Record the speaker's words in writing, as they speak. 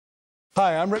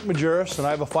Hi, I'm Rick Majerus, and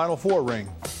I have a Final Four ring.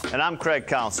 And I'm Craig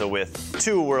Counsell with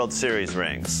 2 World Series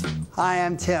rings. Hi,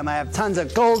 I'm Tim. I have tons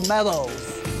of gold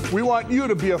medals. We want you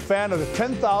to be a fan of the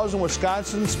 10,000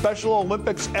 Wisconsin Special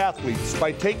Olympics athletes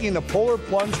by taking the Polar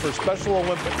Plunge for Special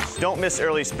Olympics. Don't miss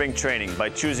early spring training by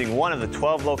choosing one of the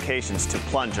 12 locations to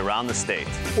plunge around the state.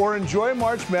 Or enjoy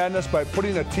March Madness by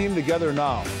putting a team together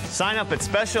now. Sign up at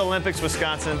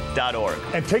SpecialOlympicsWisconsin.org.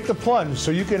 And take the plunge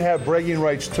so you can have bragging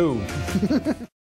rights too.